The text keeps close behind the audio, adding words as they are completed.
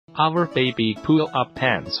Our baby pull-up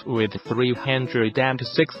pants with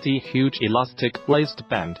 360 huge elastic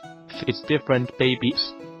waistband fits different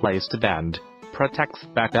babies. Waistband protects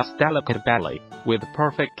baby's delicate belly with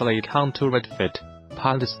perfectly contoured fit.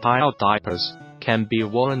 Pant Style Diapers can be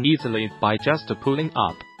worn easily by just pulling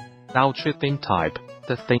up. Ultra-thin type.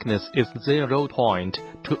 The thickness is 0.2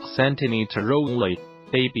 cm only.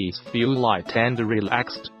 Babies feel light and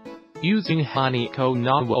relaxed. Using honeycomb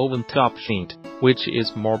non-woven topsheet, which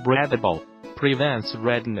is more breathable, prevents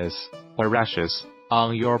redness or rashes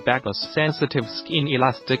on your baby's sensitive skin.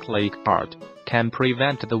 Elastic leakguard can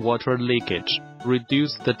prevent the water leakage,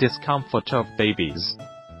 reduce the discomfort of babies.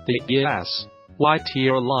 The white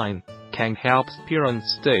tear line can help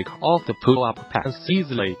parents take off the pull-up pants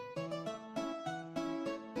easily.